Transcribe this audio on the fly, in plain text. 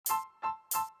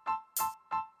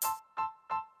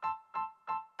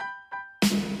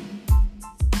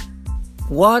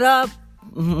What up?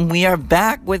 We are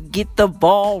back with Get the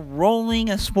Ball Rolling,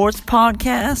 a sports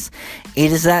podcast.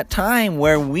 It is that time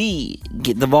where we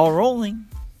get the ball rolling.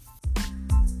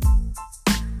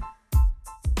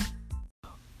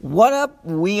 What up?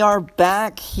 We are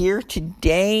back here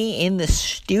today in the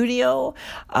studio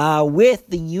with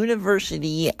the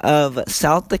University of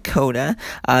South Dakota.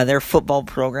 Their football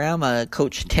program,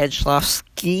 Coach Ted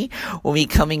Schlofsky, will be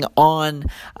coming on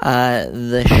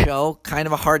the show. Kind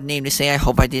of a hard name to say. I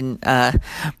hope I didn't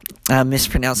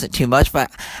mispronounce it too much. But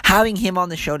having him on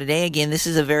the show today, again, this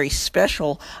is a very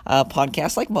special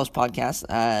podcast, like most podcasts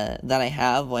that I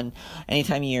have.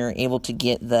 Anytime you're able to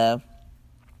get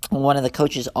one of the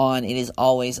coaches on, it is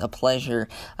always a pleasure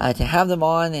to have them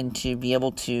on and to be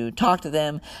able to talk to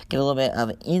them, get a little bit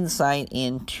of insight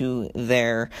into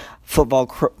their football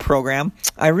program.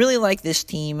 I really like this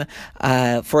team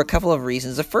for a couple of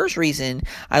reasons. The first reason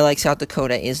I like South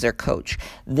Dakota is their coach.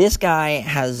 This guy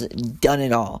has done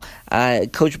it all.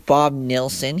 Coach Bob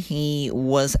Nilsson, he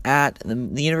was at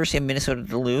the University of Minnesota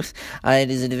Duluth. It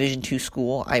is a Division II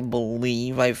school, I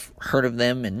believe. I've heard of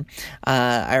them, and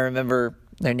I remember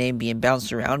their name being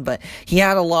bounced around, but he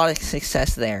had a lot of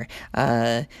success there.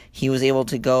 He was able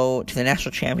to go to the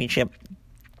national championship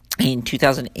in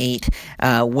 2008,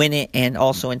 win it, and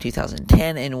also in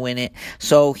 2010 and win it.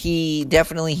 So he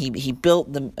definitely he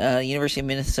built the University of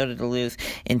Minnesota Duluth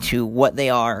into what they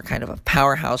are, kind of a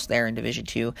powerhouse there in Division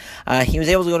II. He was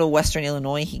able to go to Western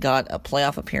Illinois. He got a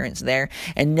playoff appearance there,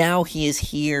 and now he is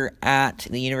here at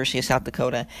the University of South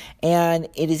Dakota. And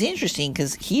it is interesting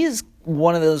because he is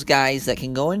one of those guys that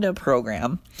can go into a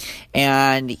program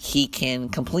and he can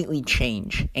completely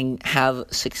change and have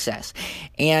success.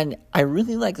 And I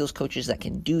really like those coaches that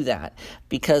can do that,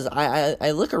 because I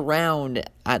look around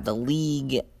at the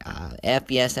league,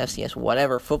 FBS, FCS,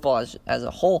 whatever, football as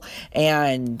a whole,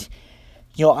 and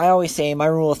I always say my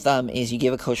rule of thumb is you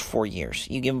give a coach 4 years.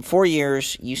 You give them 4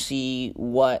 years, you see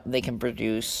what they can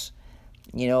produce.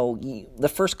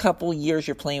 The first couple years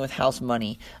you're playing with house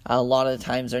money. A lot of the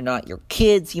times they're not your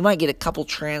kids. You might get a couple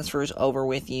transfers over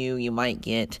with you. You might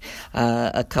get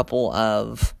a couple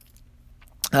of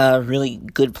really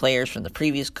good players from the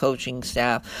previous coaching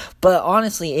staff. But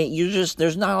honestly,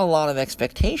 there's not a lot of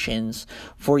expectations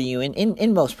for you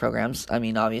in most programs. I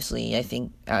mean, obviously, I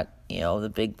think at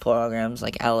the big programs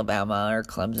like Alabama or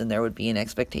Clemson, there would be an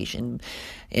expectation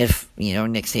if,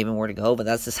 Nick Saban were to go, but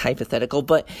that's just hypothetical.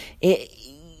 But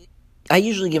I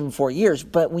usually give them 4 years,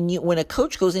 but when a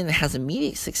coach goes in and has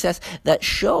immediate success, that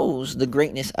shows the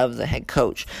greatness of the head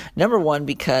coach. Number one,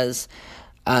 because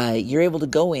you're able to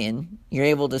go in, you're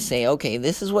able to say, okay,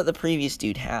 this is what the previous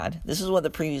dude had, this is what the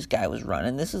previous guy was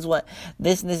running, this is what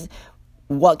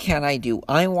what can I do?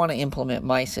 I want to implement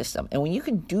my system. And when you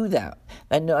can do that,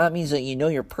 that means that you know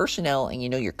your personnel and you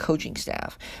know your coaching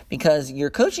staff. Because your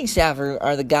coaching staff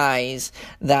are the guys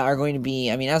that are going to be,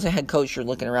 as a head coach, you're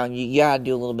looking around, you got to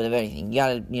do a little bit of everything. You got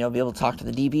to, be able to talk to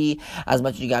the DB as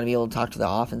much as you got to be able to talk to the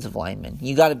offensive lineman.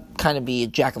 You got to kind of be a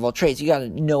jack of all trades. You got to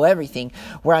know everything.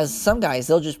 Whereas some guys,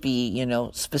 they'll just be,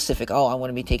 specific. Oh, I want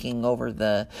to be taking over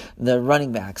the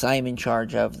running backs. I am in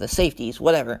charge of the safeties,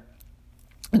 whatever.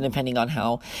 And depending on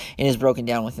how it is broken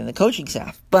down within the coaching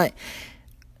staff. But,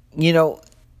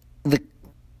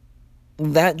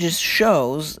 that just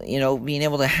shows, being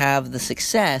able to have the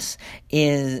success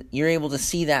is you're able to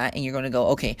see that and you're going to go,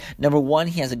 okay, number one,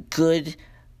 he has a good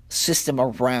system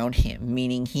around him,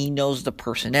 meaning he knows the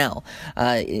personnel.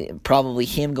 Probably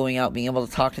him going out, being able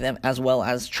to talk to them, as well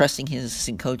as trusting his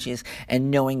assistant coaches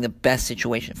and knowing the best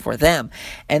situation for them.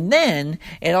 And then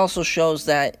it also shows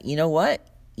that, you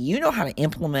know how to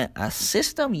implement a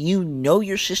system. You know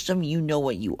your system. You know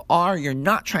what you are. You're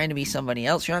not trying to be somebody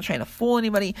else. You're not trying to fool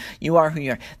anybody. You are who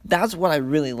you are. That's what I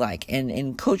really like.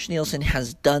 And Coach Nilsson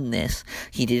has done this.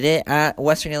 He did it at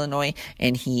Western Illinois,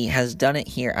 and he has done it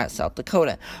here at South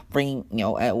Dakota. Bringing,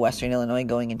 at Western Illinois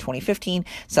going in 2015,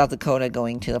 South Dakota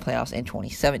going to the playoffs in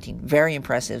 2017. Very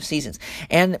impressive seasons.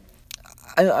 And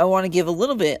I want to give a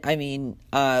little bit,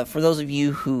 for those of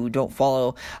you who don't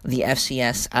follow the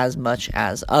FCS as much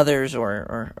as others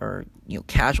or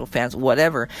casual fans,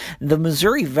 whatever, the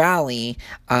Missouri Valley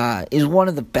is one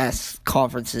of the best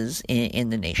conferences in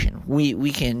the nation.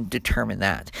 We can determine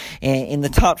that. And in the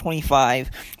top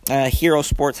 25, Hero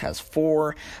Sports has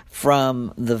 4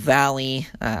 from the Valley,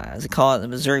 as they call it, the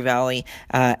Missouri Valley.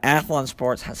 Athlon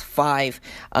Sports has 5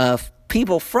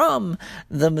 people from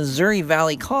the Missouri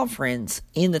Valley Conference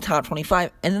in the top 25,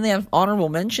 and then they have honorable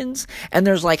mentions, and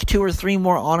there's like 2 or 3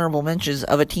 more honorable mentions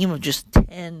of a team of just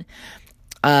 10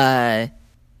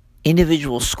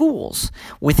 individual schools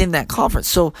within that conference.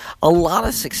 So a lot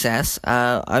of success.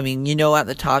 At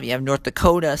the top you have North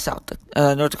Dakota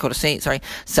State,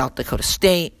 South Dakota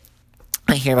State.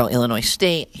 I hear about Illinois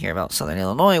State, I hear about Southern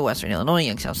Illinois, Western Illinois,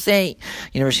 Youngstown State,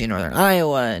 University of Northern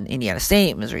Iowa, and Indiana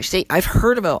State, Missouri State. I've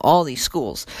heard about all these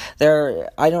schools.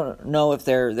 I don't know if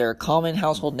they're a common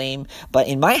household name, but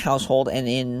in my household and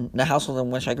in the household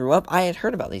in which I grew up, I had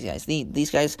heard about these guys. These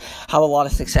guys have a lot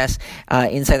of success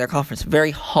inside their conference.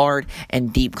 Very hard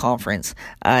and deep conference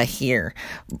here.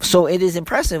 So it is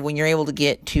impressive when you're able to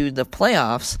get to the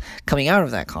playoffs coming out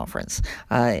of that conference,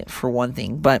 for one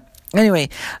thing. But anyway,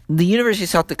 the University of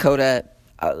South Dakota,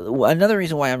 another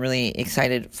reason why I'm really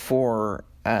excited for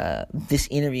this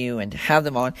interview and to have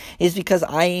them on is because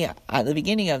at the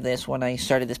beginning of this, when I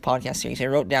started this podcast series, I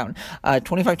wrote down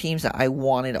 25 teams that I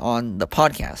wanted on the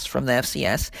podcast from the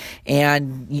FCS,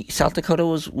 and South Dakota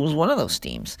was one of those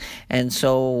teams. And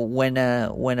so when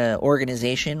a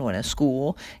organization, when a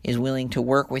school is willing to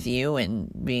work with you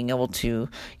and being able to,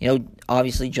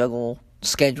 obviously juggle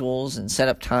schedules and set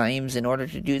up times in order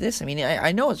to do this.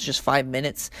 I know it's just 5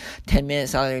 minutes, 10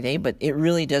 minutes out of their day, but it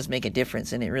really does make a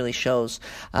difference, and it really shows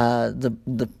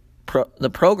the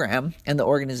program and the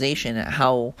organization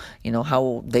how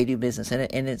they do business,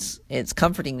 and it's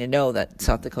comforting to know that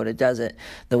South Dakota does it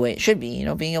the way it should be.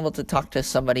 Being able to talk to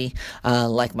somebody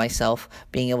like myself,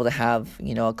 being able to have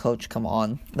a coach come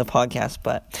on the podcast.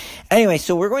 But anyway,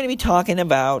 so we're going to be talking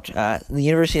about the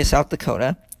University of South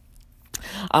Dakota.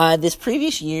 This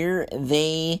previous year,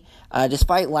 they,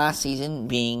 despite last season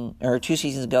 2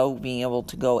 seasons ago, being able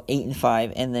to go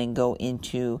 8-5 and then go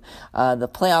into the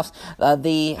playoffs,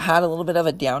 they had a little bit of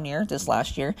a down year this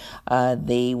last year.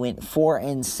 They went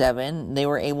 4-7. They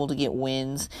were able to get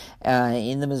wins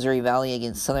in the Missouri Valley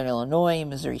against Southern Illinois,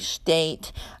 Missouri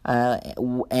State,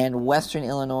 and Western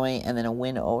Illinois, and then a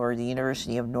win over the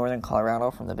University of Northern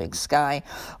Colorado from the Big Sky.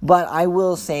 But I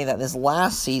will say that this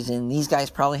last season, these guys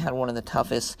probably had one of the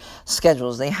toughest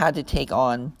schedules. They had to take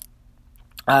on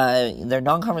their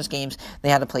non-conference games. They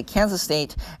had to play Kansas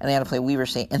State and they had to play Weber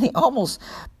State, and they almost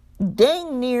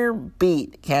dang near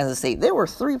beat Kansas State. They were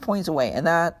 3 points away, and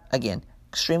that, again,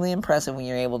 extremely impressive when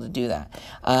you're able to do that.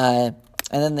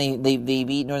 And then they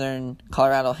beat Northern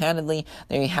Colorado handedly.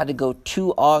 They had to go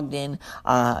to Ogden.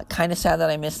 Kind of sad that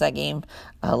I missed that game.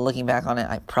 Looking back on it,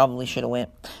 I probably should have went.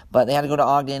 But they had to go to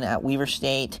Ogden at Weber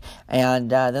State.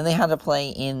 And then they had to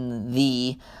play in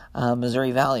the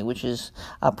Missouri Valley, which is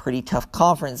a pretty tough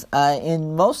conference.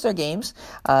 In most of their games,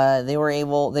 they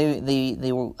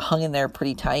were hung in there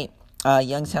pretty tight.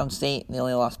 Youngstown State, they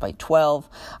only lost by 12.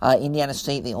 Indiana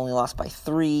State, they only lost by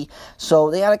 3. So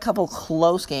they had a couple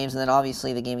close games, and then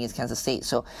obviously the game against Kansas State.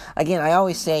 So again, I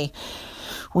always say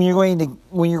when you're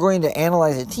going to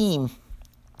analyze a team,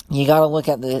 you got to look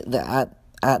at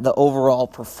the overall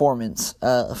performance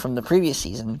from the previous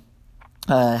season.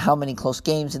 How many close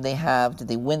games did they have? Did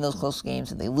they win those close games?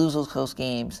 Did they lose those close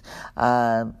games?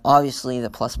 Obviously, the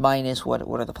plus minus. What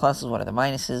are the pluses? What are the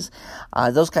minuses?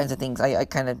 Those kinds of things. I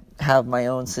kind of have my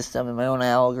own system and my own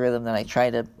algorithm that I try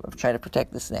to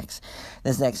protect this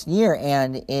next year.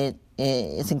 And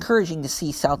it's encouraging to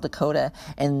see South Dakota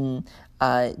and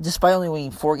despite only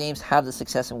winning 4 games, have the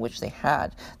success in which they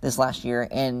had this last year.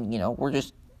 And we're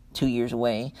just 2 years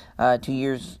away. 2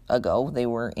 years ago, they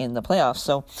were in the playoffs.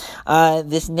 So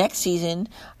this next season,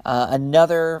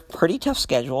 another pretty tough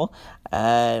schedule,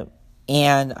 and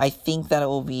I think that it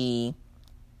will be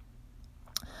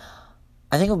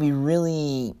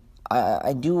really.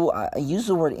 I use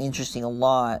the word interesting a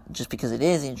lot just because it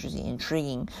is interesting,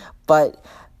 intriguing, but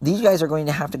these guys are going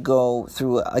to have to go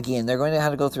through, again, they're going to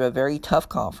have to go through a very tough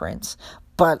conference.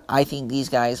 But I think these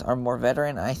guys are more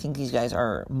veteran. I think these guys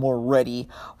are more ready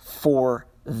for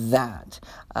that.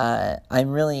 I'm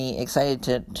really excited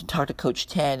to talk to Coach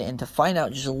Ted and to find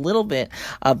out just a little bit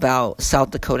about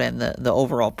South Dakota and the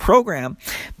overall program,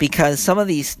 because some of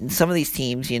these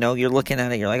teams, you're looking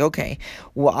at it, you're like, okay,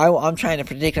 well, I'm trying to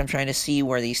predict, I'm trying to see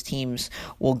where these teams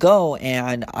will go,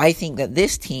 and I think that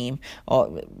this team,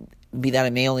 be that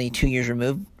it may only 2 years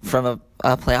removed from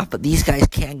a playoff, but these guys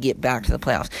can get back to the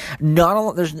playoffs.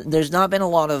 There's not been a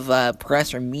lot of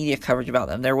press or media coverage about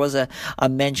them. There was a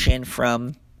mention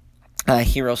from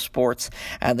Hero Sports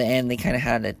at the end. They kind of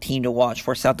had a team to watch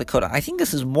for South Dakota. I think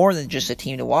this is more than just a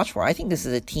team to watch for. I think this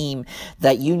is a team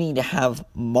that you need to have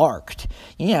marked.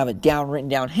 You need to have it written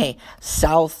down. Hey,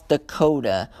 South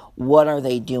Dakota, what are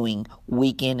they doing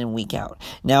week in and week out?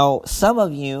 Now, some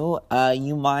of you,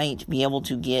 you might be able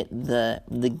to get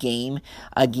the game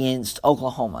against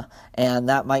Oklahoma, and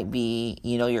that might be,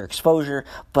 your exposure,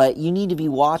 but you need to be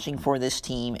watching for this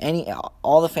team.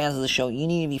 All the fans of the show, you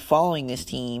need to be following this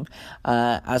team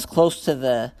as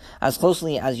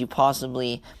closely as you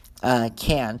possibly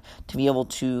can, to be able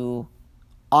to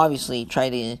obviously try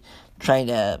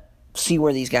to see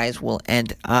where these guys will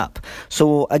end up.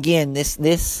 So again, that's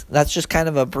just kind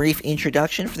of a brief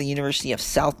introduction for the University of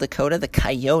South Dakota, the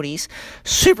Coyotes.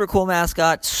 Super cool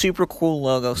mascot, super cool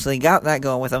logo. So they got that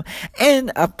going with them,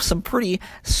 and some pretty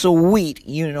sweet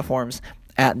uniforms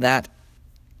at that,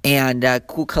 and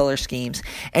cool color schemes.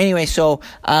 Anyway, so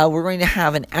we're going to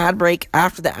have an ad break.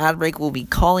 After the ad break, we'll be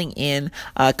calling in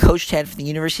Coach Ted for the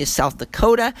University of South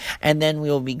Dakota, and then we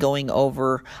will be going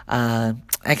over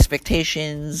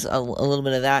expectations, a little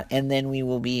bit of that, and then we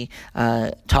will be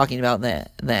talking about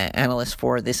the analysts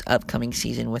for this upcoming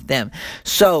season with them.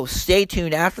 So stay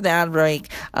tuned. After the ad break,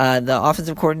 the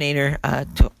offensive coordinator,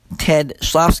 Ted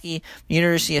Schlavsky,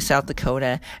 University of South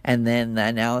Dakota, and then the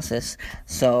analysis.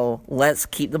 So let's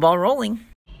keep the ball rolling.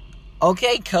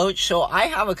 Okay, Coach, so I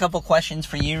have a couple questions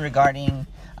for you regarding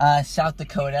South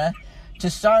Dakota. To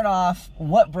start off,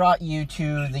 what brought you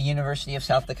to the University of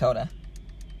South Dakota?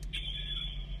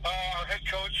 Our head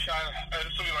coach,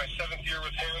 this will be my 7th year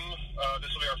with him. This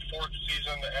will be our 4th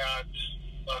season at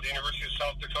the University of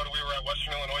South Dakota. We were at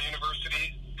Western Illinois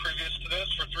University previous to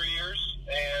this for 3 years,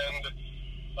 and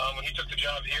when he took the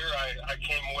job here, I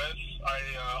came with. I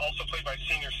also played my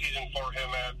senior season for him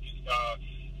at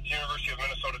the University of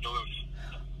Minnesota Duluth.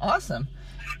 Awesome.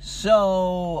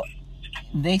 So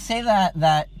they say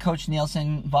that Coach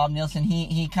Nielsen, Bob Nielsen,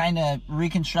 he kind of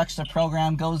reconstructs the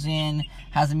program, goes in,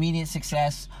 has immediate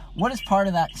success. What is part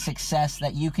of that success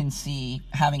that you can see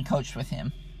having coached with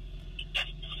him?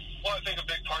 Well, I think a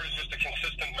big part is just a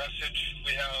consistent message.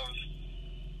 We have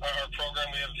our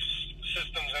program, we have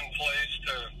systems in place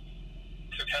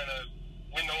to kind of,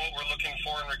 we know what we're looking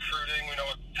for in recruiting. We know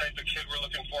what type of kid we're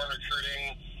looking for in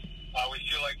recruiting. We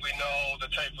feel like we know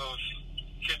the type of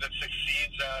kid that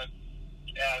succeeds at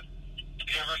the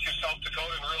University of South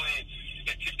Dakota, and really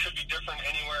it could be different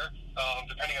anywhere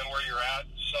depending on where you're at.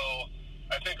 So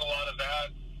I think a lot of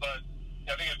that, but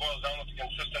I think it boils down with a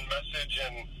consistent message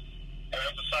and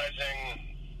emphasizing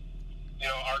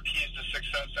our keys to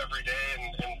success every day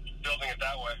and building it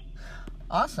that way.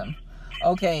 Awesome.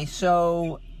 Okay,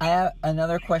 so I have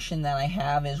another question that I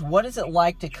have is, what is it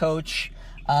like to coach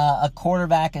a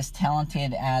quarterback as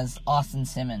talented as Austin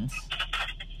Simmons?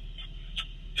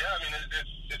 Yeah, I mean,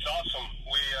 it's awesome.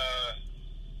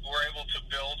 We're able to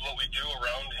build what we do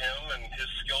around him and his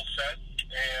skill set,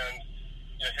 and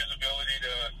his ability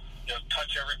to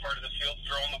touch every part of the field,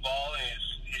 throwing the ball, and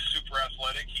he's super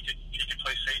athletic. He could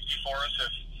play safety for us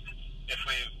if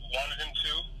we wanted him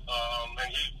to, and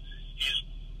he's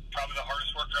probably the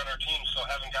hardest worker on our team. So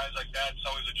having guys like that, it's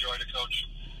always a joy to coach.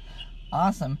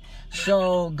 Awesome.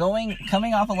 So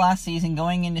coming off of last season,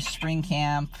 going into spring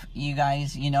camp, you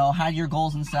guys, had your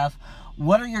goals and stuff.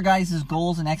 What are your guys'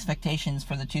 goals and expectations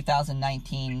for the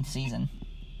 2019 season?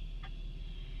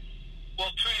 Well,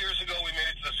 2 years ago we made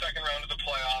it to the second round of the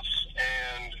playoffs,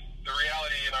 and the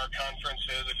reality in our conference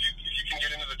is if you can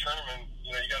get into the tournament,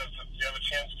 you have a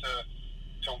chance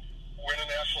to win a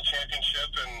national championship,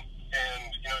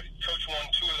 and Coach won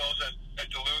 2 of those at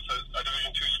Duluth, a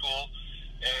Division II school,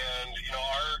 and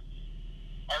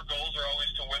our goals are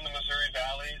always to win the Missouri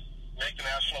Valley, make the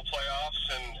national playoffs,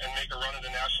 and make a run at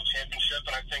a national championship.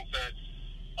 And I think that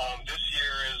this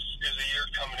year is a year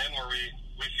coming in where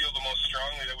we feel the most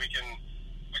strongly that we can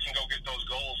go get those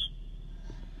goals.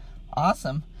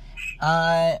 Awesome.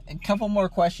 A couple more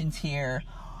questions here.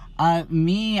 I've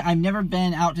never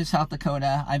been out to South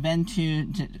Dakota. I've been to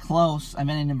close. I've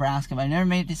been in Nebraska, but I've never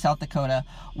made it to South Dakota.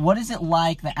 What is it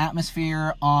like, the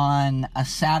atmosphere on a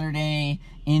Saturday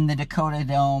in the Dakota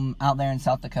Dome out there in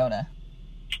South Dakota?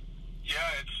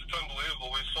 Yeah, it's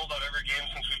unbelievable. We've sold out every game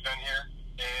since we've been here,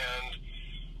 and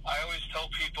I always tell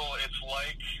people it's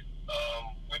like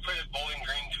we played at Bowling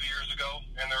Green 2 years ago,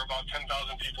 and there were about 10,000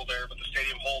 people there, but the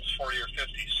stadium holds 40 or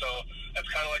 50. So that's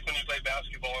kind of like when you play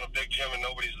basketball in a big gym and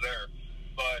nobody's there.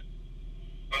 But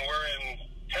when we're in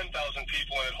 10,000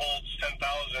 people and it holds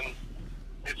 10,000,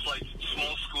 it's like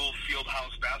small school field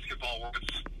house basketball where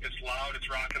it's loud, it's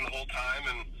rocking the whole time,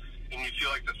 and you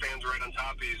feel like the fans are right on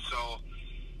top of you. So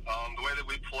the way that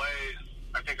we play,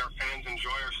 I think our fans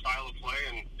enjoy our style of play,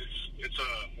 and it's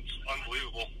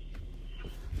unbelievable.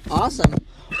 Awesome.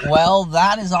 Well,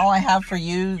 that is all I have for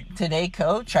you today,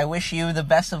 Coach. I wish you the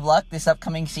best of luck this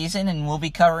upcoming season, and we'll be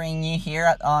covering you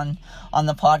here on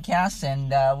the podcast, and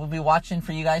we'll be watching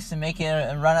for you guys to make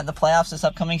a run at the playoffs this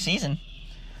upcoming season.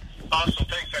 Awesome.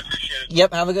 Thanks. I appreciate it.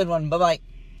 Yep. Have a good one. Bye-bye.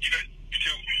 You too.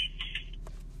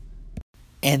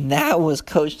 And that was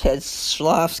Coach Ted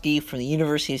Slofsky from the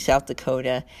University of South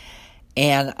Dakota.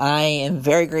 And I am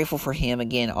very grateful for him.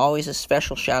 Again, always a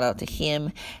special shout out to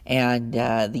him and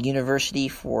the university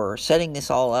for setting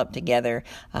this all up together.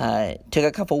 Took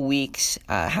a couple weeks,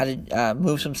 had to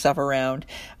move some stuff around.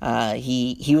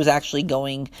 He was actually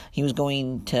going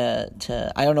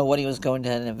to I don't know what he was going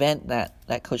to, an event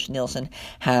that Coach Nielsen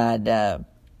had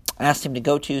asked him to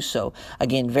go to. So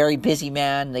again, very busy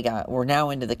man. We're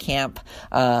now into the camp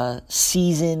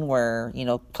season where,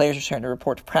 players are starting to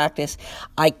report to practice.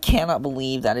 I cannot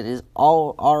believe that it is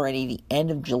already the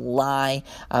end of July.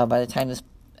 By the time this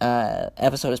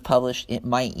episode is published, it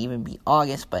might even be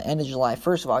August, but end of July,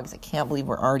 1st of August. I can't believe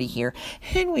we're already here,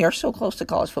 and we are so close to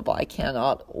college football. I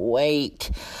cannot wait.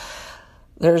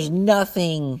 There's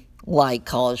nothing like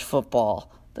college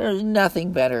football. There's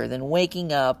nothing better than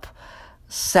waking up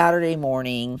Saturday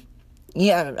morning.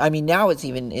 Yeah, I mean, now it's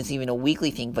even a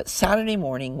weekly thing, but Saturday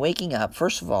morning, waking up,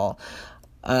 first of all,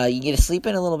 you get to sleep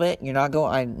in a little bit.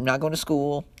 I'm not going to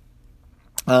school.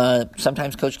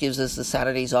 Sometimes Coach gives us the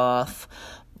Saturdays off.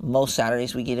 Most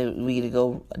Saturdays we get to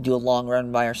go do a long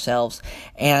run by ourselves,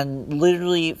 and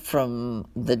literally from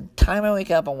the time I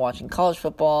wake up, I'm watching college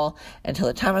football until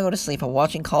the time I go to sleep, I'm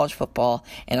watching college football,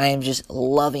 and I am just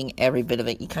loving every bit of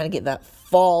it. You kind of get that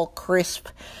fall crisp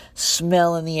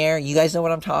smell in the air. You guys know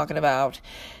what I'm talking about.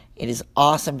 It is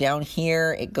awesome down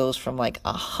here. It goes from like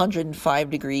 105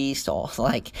 degrees to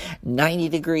like 90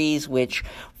 degrees, which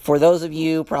for those of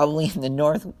you probably in the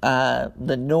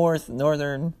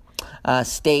northern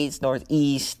states,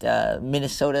 Northeast,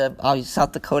 Minnesota,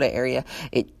 South Dakota area,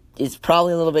 it's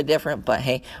probably a little bit different, but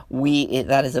hey,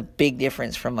 that is a big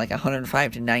difference from like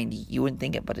 105 to 90. You wouldn't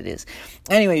think it, but it is.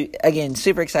 Anyway, again,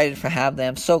 super excited to have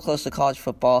them. So close to college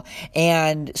football,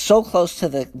 and so close to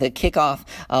the kickoff,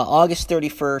 August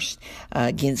 31st,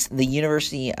 against the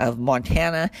University of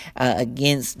Montana,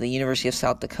 against the University of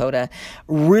South Dakota.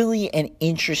 Really an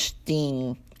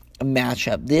interesting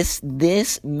matchup. This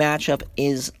matchup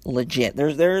is legit.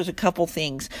 There's a couple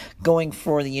things going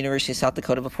for the University of South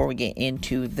Dakota before we get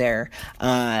into their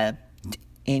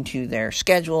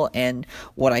schedule and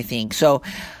what I think. So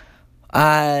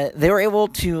they were able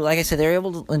to, like I said,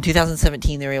 in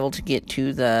 2017 they were able to get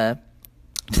to the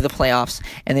playoffs,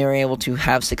 and they were able to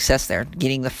have success there,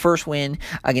 getting the first win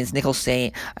against Nicholls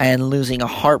State and losing a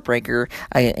heartbreaker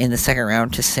in the second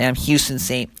round to Sam Houston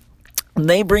State.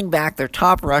 They bring back their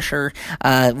top rusher,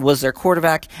 was their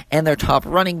quarterback, and their top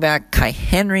running back, Kai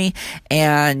Henry,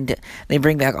 and they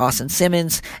bring back Austin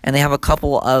Simmons, and they have a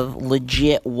couple of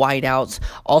legit wideouts.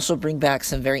 Also bring back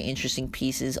some very interesting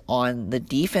pieces on the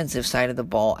defensive side of the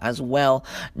ball as well,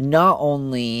 not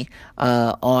only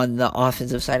on the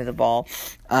offensive side of the ball.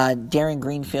 Darren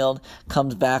Greenfield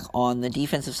comes back on the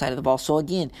defensive side of the ball. So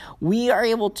again, we are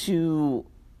able to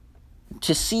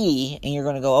see, and you're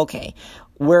going to go, okay,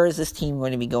 where is this team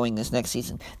going to be going this next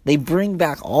season? They bring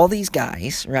back all these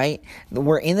guys, right?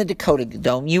 We're in the Dakota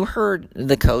Dome. You heard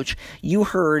the coach. You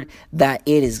heard that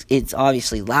it's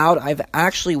obviously loud. I've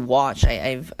actually watched.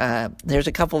 There's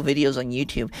a couple videos on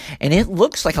YouTube, and it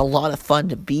looks like a lot of fun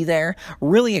to be there.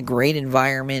 Really a great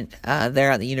environment there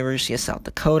at the University of South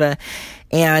Dakota.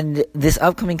 And this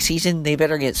upcoming season, they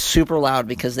better get super loud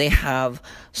because they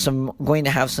going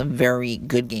to have some very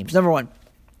good games. Number one,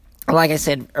 like I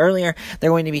said earlier,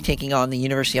 they're going to be taking on the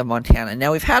University of Montana.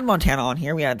 Now, we've had Montana on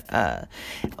here. We had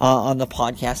on the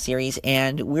podcast series,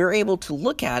 and we were able to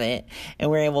look at it, and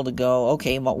we were able to go,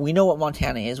 okay, we know what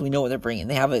Montana is. We know what they're bringing.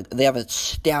 They have a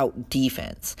stout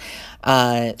defense.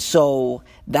 So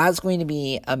that's going to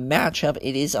be a matchup.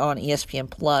 It is on ESPN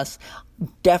Plus.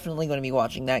 Definitely going to be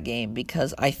watching that game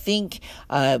because I think,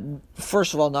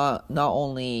 first of all, not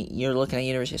only you're looking at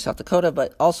University of South Dakota,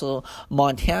 but also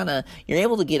Montana, you're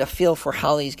able to get a feel for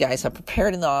how these guys have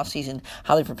prepared in the offseason,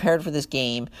 how they prepared for this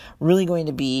game. Really going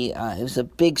to be, it was a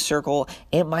big circle.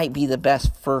 It might be the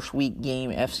best first week game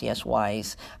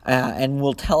FCS-wise, and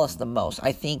will tell us the most.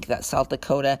 I think that South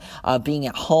Dakota, being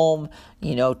at home, 2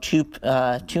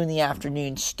 in the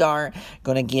afternoon start,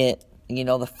 going to get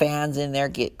the fans in there,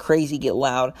 get crazy, get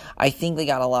loud. I think they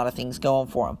got a lot of things going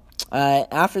for them.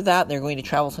 After that, they're going to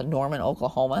travel to Norman,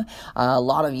 Oklahoma. A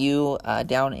lot of you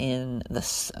down in the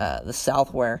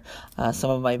South, where some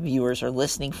of my viewers are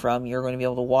listening from, you're going to be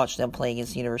able to watch them play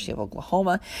against the University of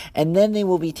Oklahoma. And then they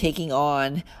will be taking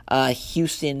on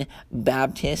Houston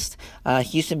Baptist.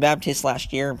 Houston Baptist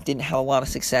last year didn't have a lot of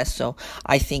success, so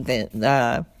I think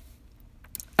that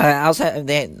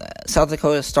South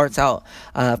Dakota starts out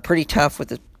pretty tough with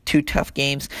the 2 tough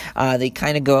games. They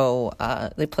kind of go,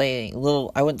 they play a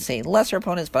little, I wouldn't say lesser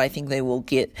opponents, but I think they will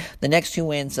get the next 2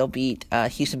 wins. They'll beat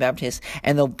Houston Baptist,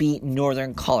 and they'll beat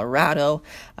Northern Colorado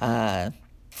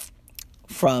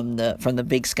from the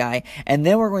Big Sky. And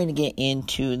then we're going to get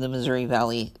into the Missouri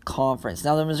Valley Conference.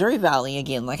 Now, the Missouri Valley,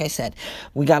 again, like I said,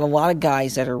 we got a lot of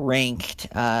guys that are ranked,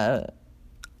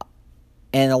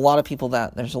 and a lot of people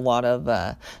there's a lot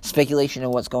of speculation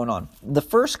of what's going on. The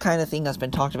first kind of thing that's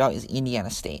been talked about is Indiana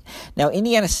State. Now,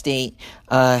 Indiana State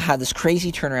had this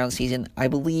crazy turnaround season. I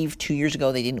believe 2 years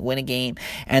ago they didn't win a game,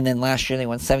 and then last year they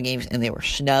won 7 games, and they were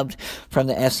snubbed from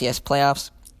the FCS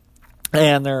playoffs.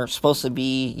 And they're supposed to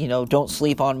be, don't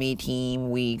sleep on me team.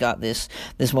 We got this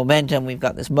momentum. We've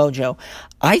got this mojo.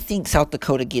 I think South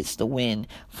Dakota gets the win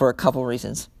for a couple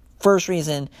reasons. First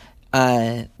reason,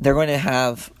 I think they're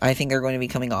going to be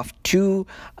coming off 2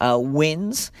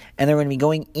 wins, and they're going to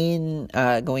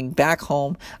be going back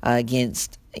home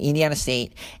against Indiana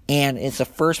State, and it's the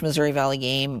first Missouri Valley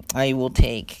game. I will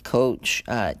take Coach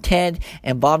Ted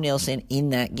and Bob Nielsen in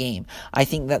that game. I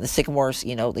think that the Sycamores,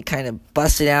 they kind of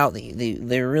busted out.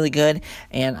 They're really good,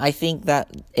 and I think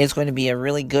that it's going to be a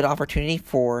really good opportunity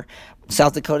for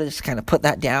South Dakota just kind of put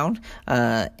that down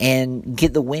and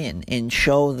get the win and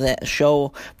show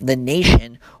the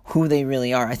nation who they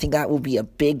really are. I think that will be a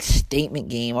big statement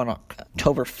game on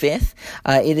October 5th.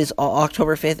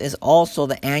 October 5th is also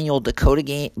the annual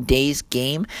Dakota Days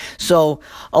game. So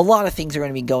a lot of things are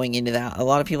going to be going into that. A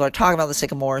lot of people are talking about the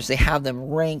Sycamores. They have them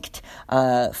ranked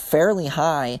fairly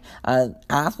high.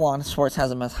 Athlon Sports has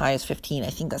them as high as 15. I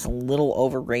think that's a little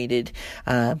overrated.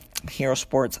 Hero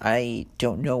Sports, I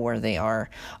don't know where they are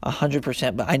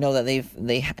 100%, but I know that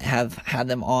they have had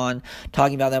them on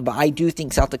talking about them. But I do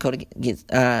think South Dakota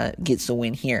gets the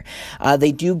win here.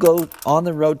 They do go on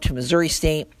the road to Missouri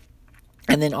State,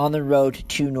 and then on the road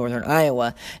to Northern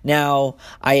Iowa. Now,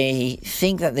 I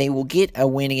think that they will get a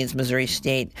win against Missouri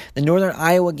State. The Northern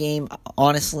Iowa game,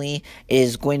 honestly,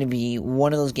 is going to be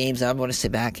one of those games that I'm going to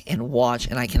sit back and watch,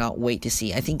 and I cannot wait to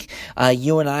see. I think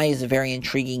UNI is a very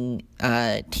intriguing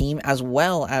team, as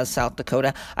well as South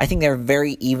Dakota. I think they're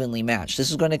very evenly matched. This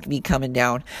is going to be coming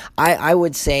down. I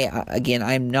would say, again,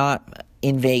 I'm not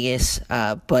in Vegas,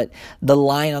 but the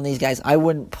line on these guys, I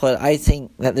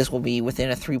think that this will be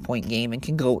within a 3-point game and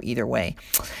can go either way.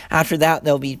 After that,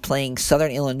 they'll be playing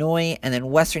Southern Illinois, and then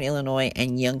Western Illinois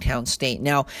and Youngstown State.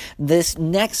 Now, this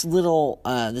next little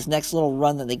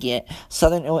run that they get,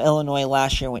 Southern Illinois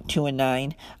last year went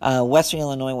 2-9, Western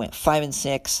Illinois went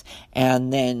 5-6,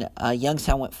 and then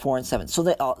Youngstown went 4-7. So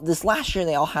this last year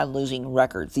they all had losing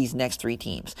records. These next 3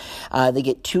 teams, they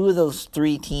get 2 of those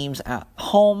 3 teams at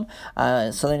home.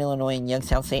 Southern Illinois and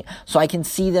Youngstown State. So I can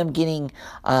see them getting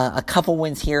a couple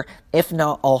wins here, if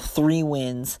not all 3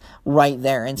 wins right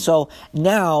there. And so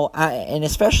now, and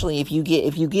especially if you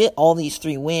get all these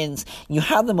 3 wins, you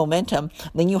have the momentum,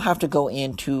 then you have to go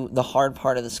into the hard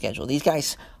part of the schedule. These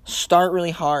guys start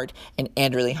really hard and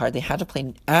end really hard. They had to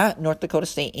play at North Dakota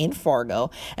State in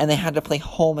Fargo, and they had to play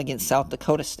home against South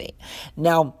Dakota State.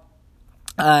 Now,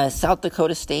 South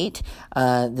Dakota State,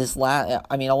 a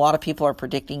lot of people are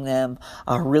predicting them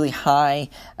really high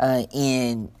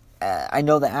in, I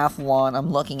know the Athlon,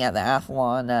 I'm looking at the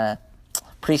Athlon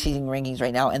preseason rankings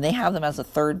right now, and they have them as the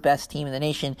 3rd best team in the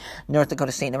nation. North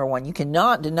Dakota State number 1. You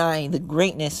cannot deny the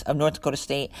greatness of North Dakota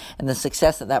State and the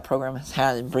success that program has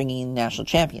had in bringing in national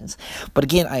champions. But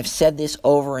again, I've said this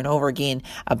over and over again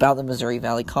about the Missouri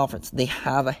Valley Conference. They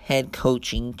have a head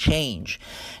coaching change.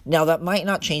 Now, that might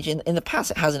not change. In the past,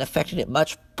 it hasn't affected it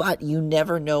much, but you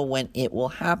never know when it will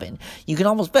happen. You can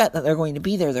almost bet that they're going to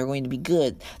be there. They're going to be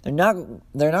good. They're not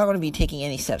going to be taking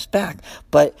any steps back.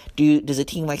 But does a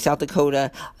team like South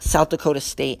Dakota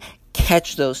State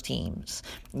catch those teams,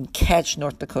 catch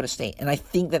North Dakota State? And I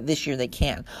think that this year they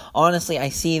can. Honestly, I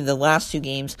see the last 2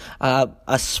 games,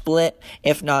 a split,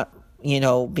 if not,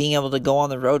 being able to go on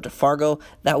the road to Fargo.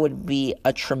 That would be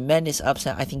a tremendous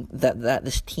upset. I think that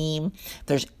this team, if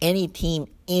there's any team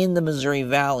in the Missouri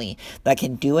Valley that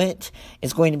can do it,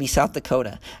 is going to be South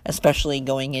Dakota, especially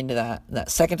going into that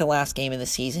second to last game of the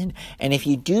season. And if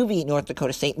you do beat North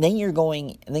Dakota State, then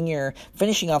you're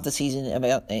finishing off the season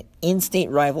about an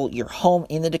in-state rival. You're home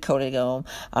in the Dakota Dome.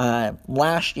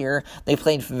 Last year they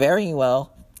played very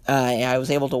well. I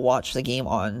was able to watch the game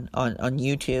on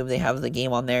YouTube. They have the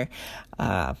game on there.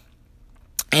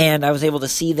 And I was able to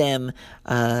see them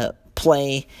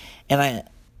play, and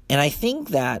I think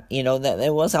that, that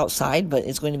it was outside, but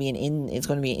it's going to be an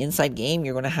inside game.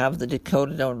 You're going to have the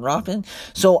Dakota Dome rocking.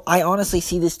 So I honestly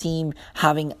see this team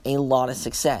having a lot of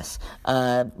success.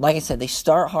 Like I said, they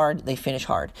start hard, they finish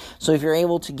hard. So if you're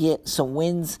able to get some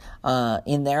wins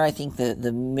in there, I think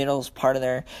the middle part of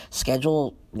their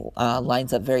schedule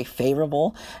lines up very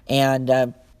favorable.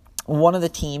 And one of the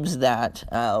teams that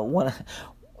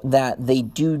that they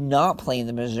do not play in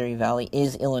the Missouri Valley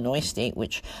is Illinois State,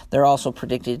 which they're also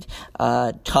predicted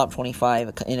top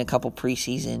 25 in a couple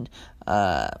preseason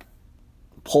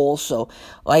polls. So,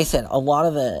 like I said, a lot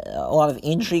of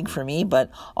intrigue for me. But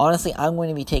honestly, I'm going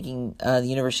to be taking the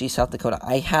University of South Dakota.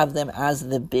 I have them as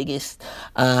the biggest.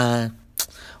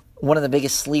 One of the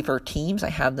biggest sleeper teams. I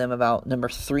have them about number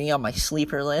 3 on my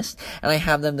sleeper list, and I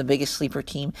have them the biggest sleeper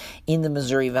team in the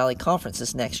Missouri Valley Conference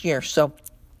this next year. So,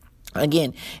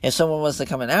 again, if someone was to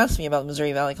come and ask me about the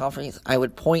Missouri Valley Conference, I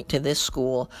would point to this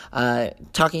school.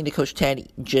 Talking to Coach Ted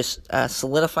just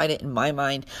solidified it in my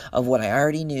mind of what I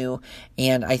already knew,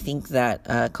 and I think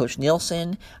that Coach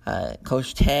Nielsen,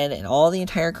 Coach Ted, and all the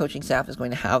entire coaching staff is going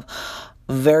to have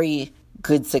very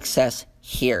good success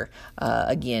here.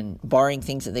 Again, barring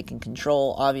things that they can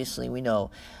control. Obviously, we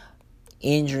know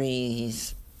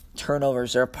injuries,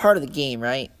 turnovers are a part of the game,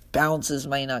 right? Bounces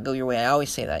might not go your way. I always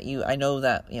say that. I know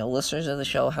that listeners of the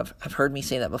show have heard me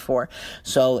say that before.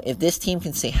 So if this team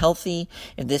can stay healthy,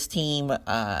 if this team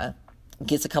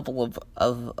gets a couple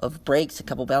of breaks, a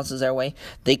couple bounces their way,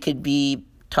 they could be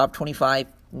top 25,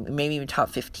 maybe even top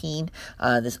 15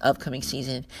 this upcoming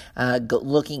season,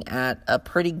 looking at a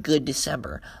pretty good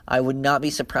December. I would not be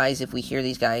surprised if we hear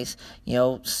these guys,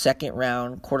 second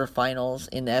round, quarterfinals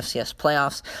in the FCS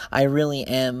playoffs. I really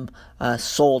am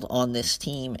sold on this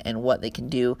team and what they can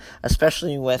do,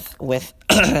 especially with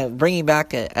bringing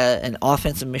back an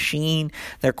offensive machine.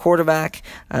 Their quarterback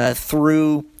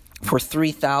threw for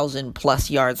 3,000 plus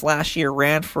yards last year,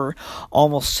 ran for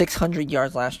almost 600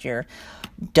 yards last year.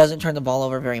 Doesn't turn the ball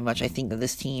over very much. I think that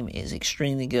this team is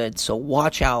extremely good. So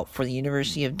watch out for the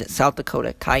University of South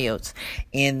Dakota Coyotes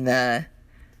in the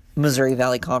Missouri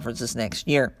Valley Conference this next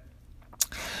year.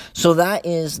 So that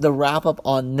is the wrap-up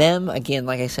on them. Again,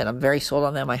 like I said, I'm very sold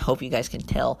on them. I hope you guys can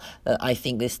tell that I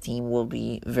think this team will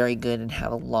be very good and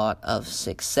have a lot of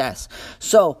success.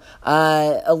 So,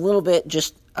 a little bit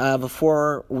just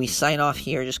before we sign off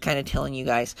here, just kind of telling you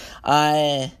guys,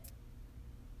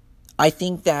 I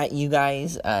think that you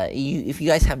guys, if you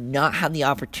guys have not had the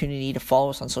opportunity to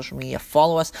follow us on social media,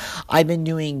 follow us. I've been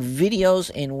doing videos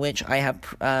in which I have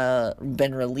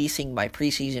been releasing my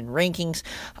preseason rankings.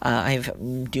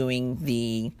 I'm doing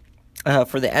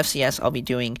for the FCS, I'll be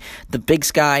doing the Big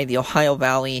Sky, the Ohio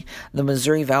Valley, the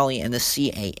Missouri Valley, and the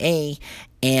CAA.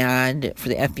 And for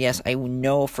the FBS, I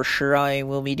know for sure I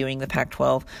will be doing the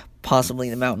Pac-12, possibly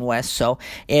the Mountain West. So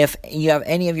if you have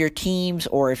any of your teams,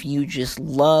 or if you just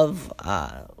love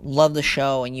the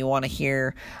show and you want to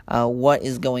hear what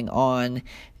is going on,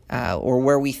 or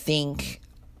where we think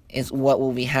is what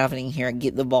will be happening here at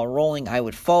Get the Ball Rolling, I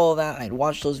would follow that. I'd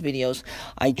watch those videos.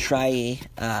 I'd try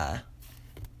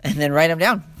and then write them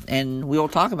down, and we will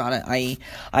talk about it.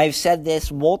 I've said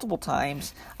this multiple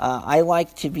times. I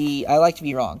like to be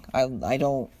wrong. I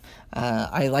don't.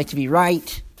 I like to be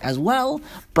right as well,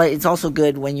 but it's also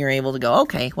good when you're able to go,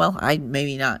 okay, well, I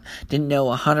maybe didn't know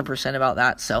 100% about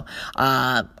that. So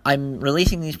I'm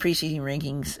releasing these preseason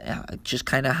rankings, just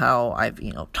kind of how I've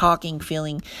talking,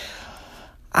 feeling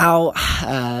out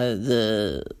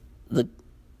the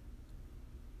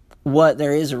what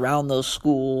there is around those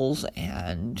schools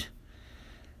and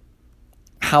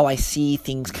how I see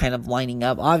things kind of lining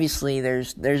up. Obviously,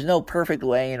 there's no perfect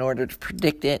way in order to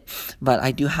predict it, but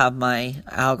I do have my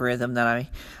algorithm that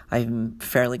I'm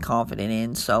fairly confident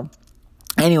in. So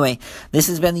anyway, this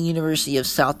has been the University of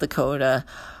South Dakota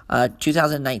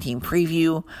 2019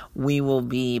 preview. We will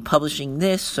be publishing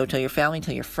this, so tell your family,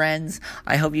 tell your friends.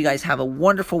 I hope you guys have a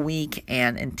wonderful week,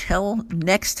 and until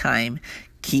next time,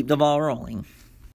 keep the ball rolling.